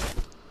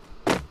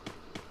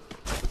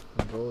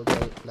 रोज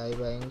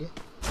लाइव आएंगे,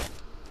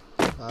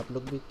 आप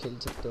लोग भी खेल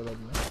सकते हो लाइव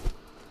में,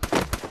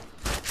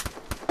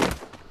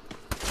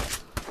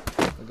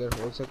 अगर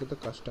हो सके तो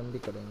कस्टम भी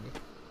करेंगे,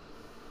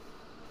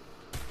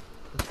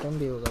 कस्टम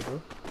भी होगा ब्रो।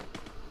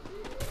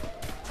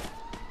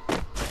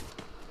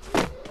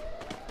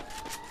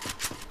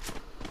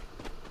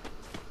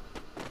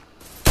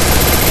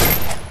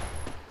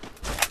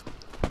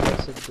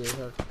 वैसे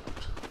डेजर्ट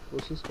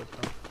कोशिश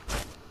करता हूँ,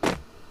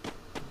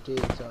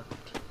 डेजर्ट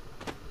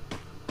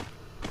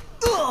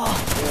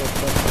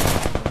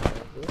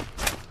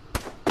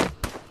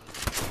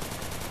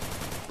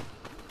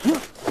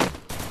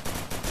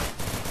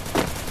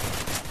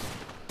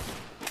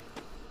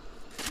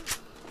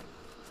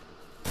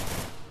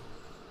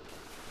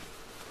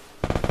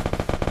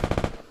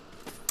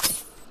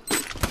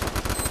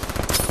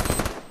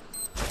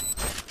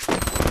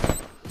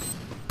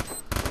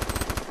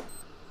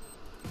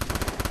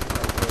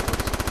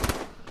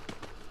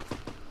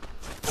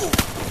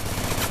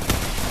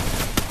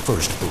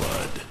First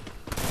blood.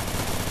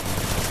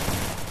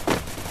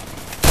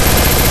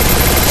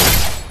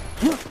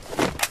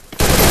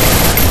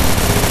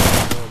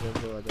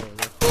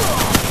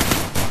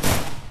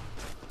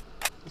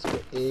 इसको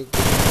एक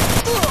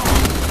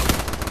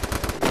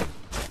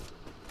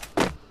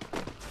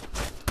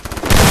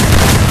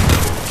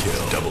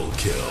Double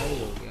kill.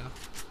 हो गया,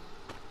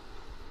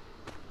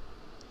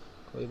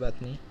 कोई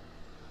बात नहीं,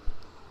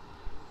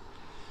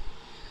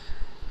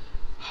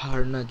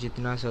 हारना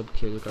जितना सब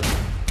खेल का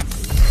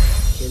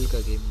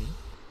गेम नहीं,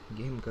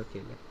 गेम का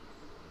खेल है।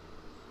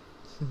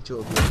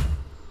 जो भी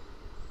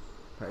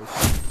भाई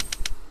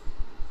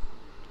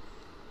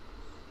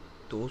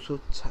 200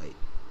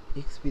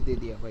 एक्स भी दे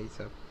दिया भाई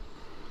साहब,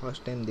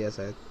 फर्स्ट टाइम दिया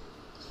शायद।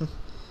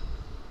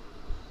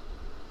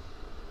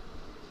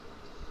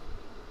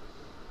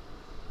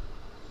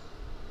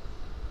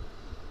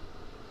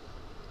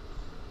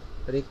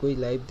 अरे कोई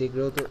लाइव देख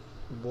रहे हो तो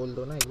बोल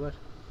दो ना एक बार,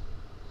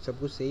 सब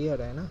कुछ सही आ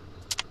रहा है ना?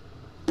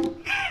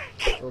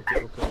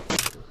 Okay okay okay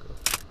okay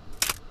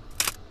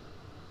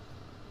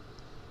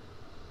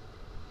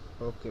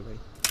okay भाई,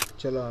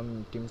 चलो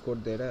हम टीम कोड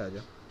दे रहा है,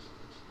 आजा।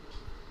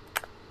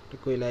 तो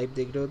कोई लाइव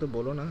देख रहे हो तो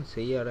बोलो ना,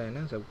 सही आ रहा है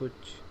ना सब कुछ?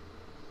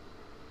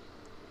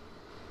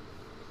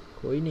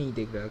 कोई नहीं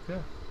देख रहा क्या?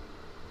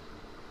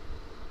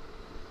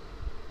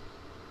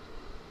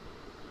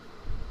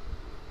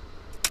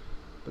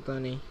 पता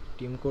नहीं,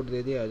 टीम कोड दे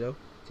दिया, आ जाओ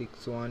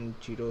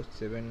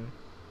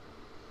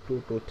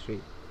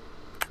 61072223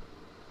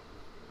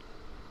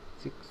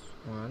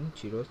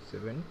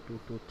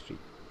 61072223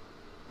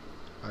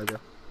 आ जाओ।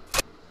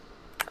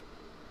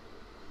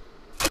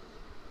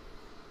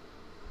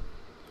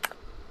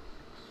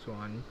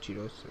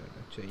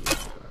 6107 अच्छा ये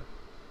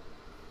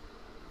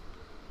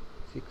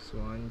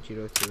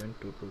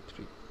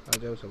 61072223 आ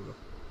जाओ सब लोग।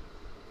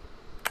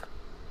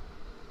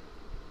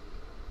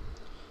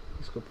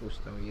 इसको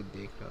पूछता हूँ, ये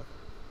देख रहा था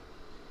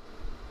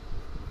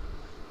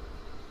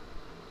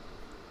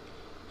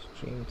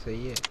स्ट्रीम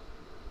सही है।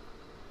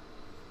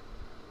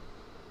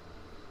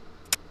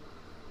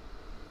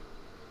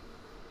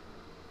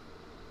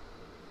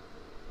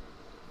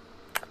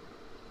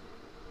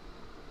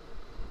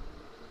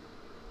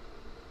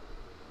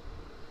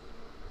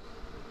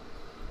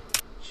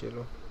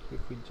 चलो ये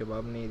कोई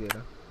जवाब नहीं दे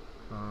रहा।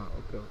 हाँ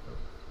ओके ओके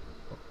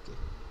ओके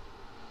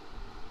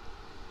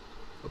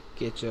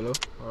ओके चलो,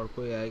 और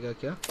कोई आएगा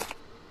क्या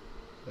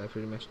या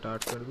फिर मैं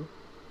स्टार्ट कर दूँ?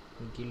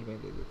 गिल में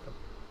दे देता हूँ।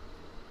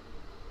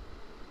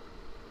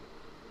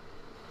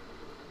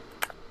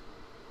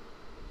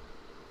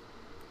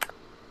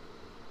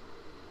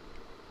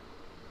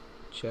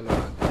 चलो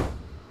आगे।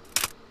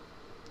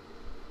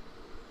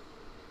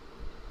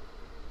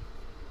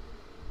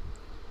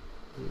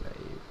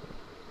 Live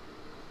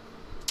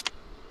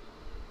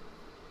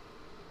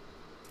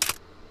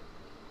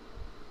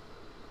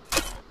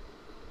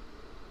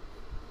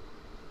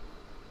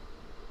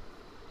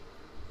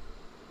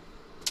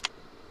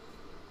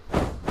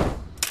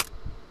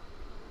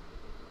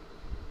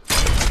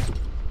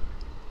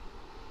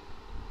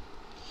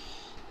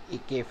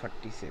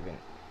AK-47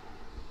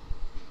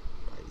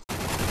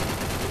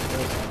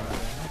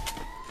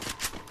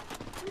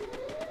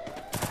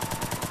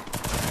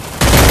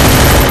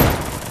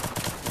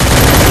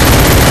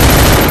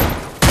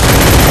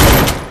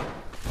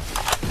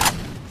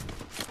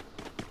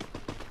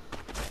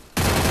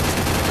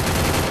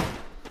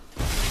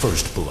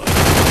 First blood.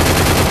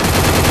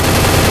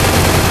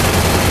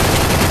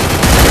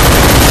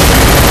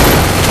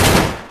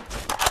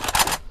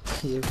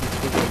 ये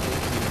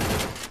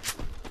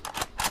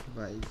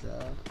भाई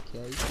साहब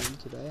क्या ही किल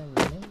चुराया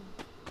मैंने।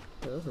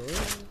 ओहो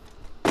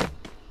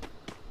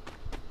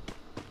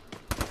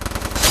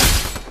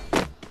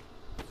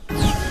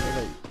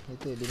भाई ये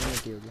तो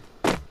एलिमिनेट ही हो गया।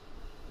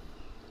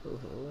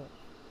 ओहो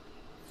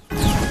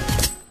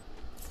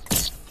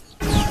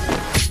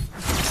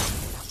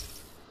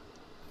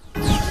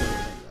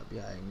अभी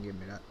आएंगे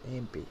मेरा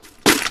MP।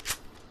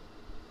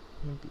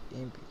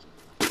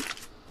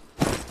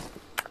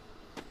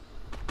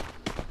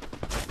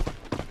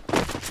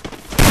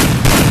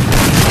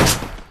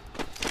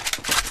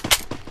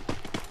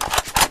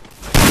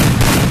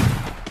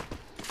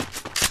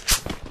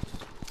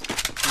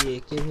 ये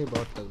AK भी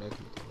बहुत तगड़ा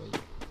खेलता है भाई,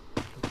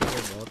 AK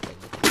बहुत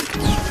तगड़ा खेलता है।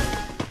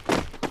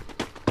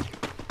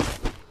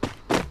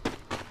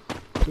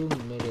 तुम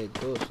मेरे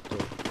दोस्तों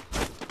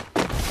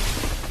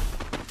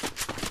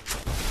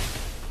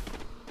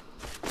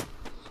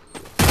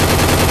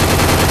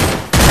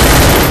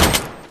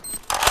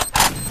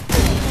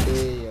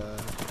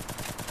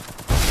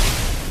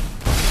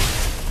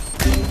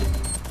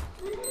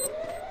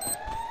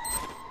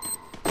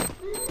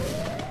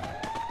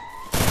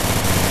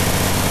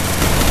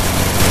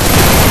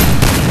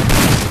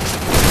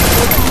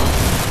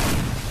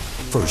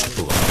First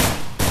blood.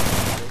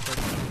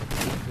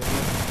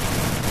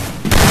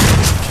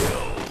 Kill.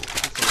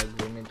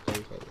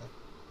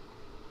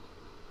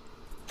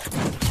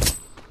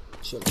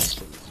 चलो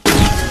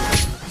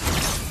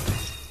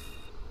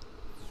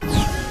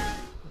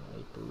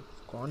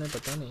कौन है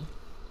पता नहीं,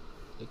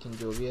 लेकिन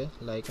जो भी है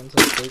लाइक एंड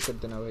सब्सक्राइब कर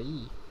देना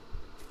भाई।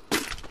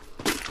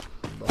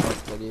 बहुत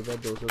करीब है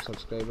 200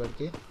 सब्सक्राइबर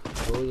के,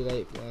 रोज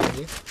लाइव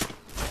आएंगे।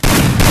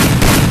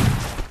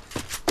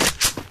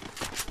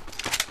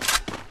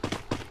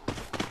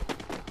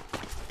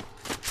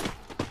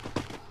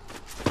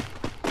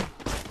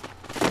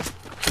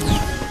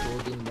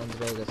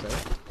 रहेगा सर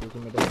क्योंकि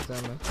मेरा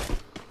एग्ज़ाम है।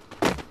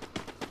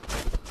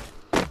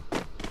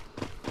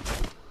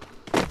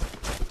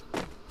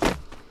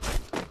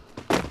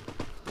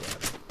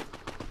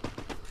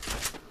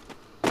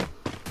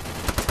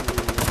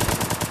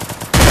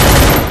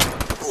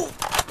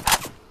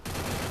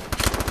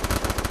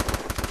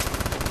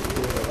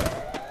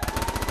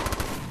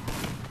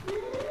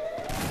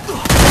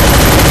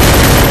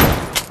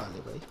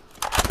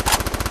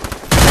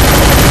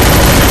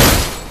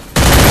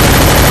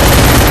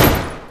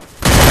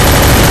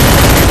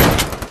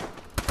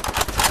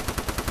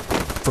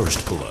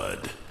 First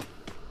blood.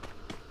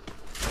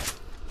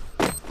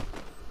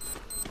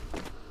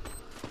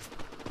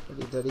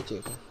 इधर ही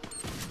चेक है।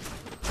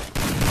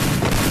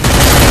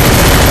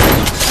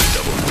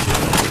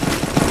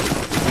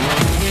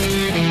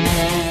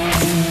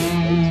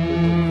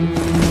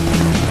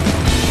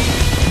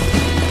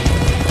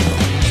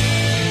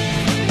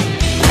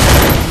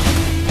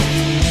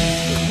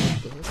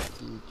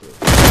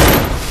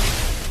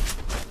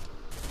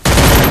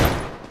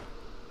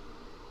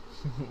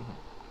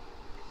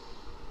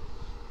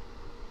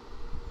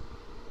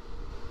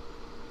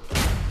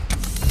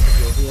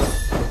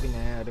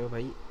 रहे हो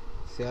भाई,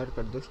 शेयर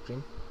कर दो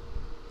स्ट्रीम,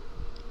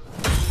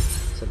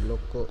 सब लोग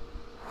को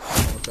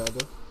पहुंचा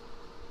दो।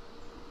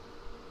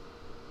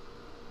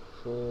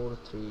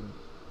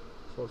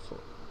 4344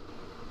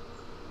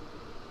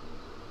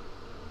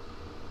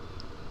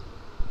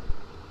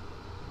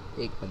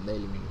 एक बंदा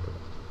एलिमिनेट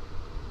होगा।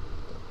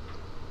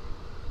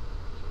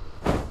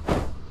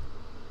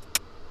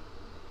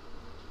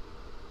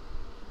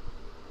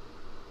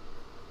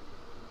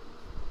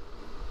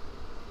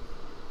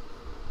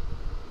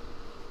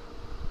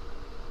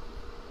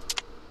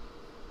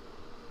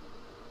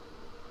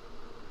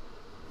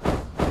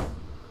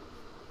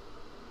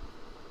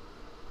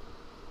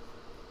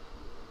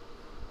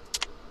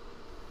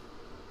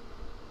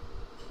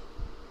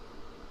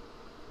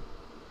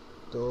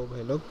 तो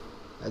भाई लोग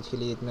आज के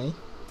लिए इतना ही,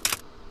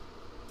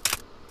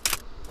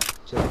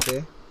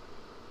 चलते,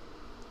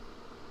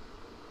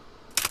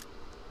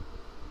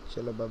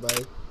 चलो बाय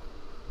बाय।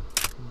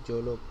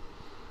 जो लोग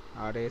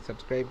आ रहे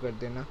सब्सक्राइब कर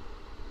देना,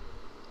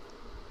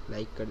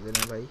 लाइक कर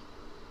देना भाई,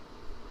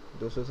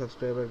 200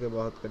 सब्सक्राइबर के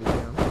बहुत करीब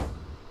हैं हम।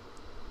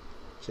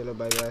 चलो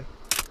बाय बाय।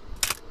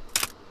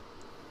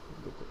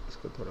 रुको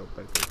इसको थोड़ा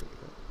ऊपर करके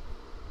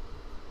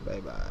दिखाओ।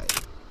 Bye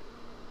bye.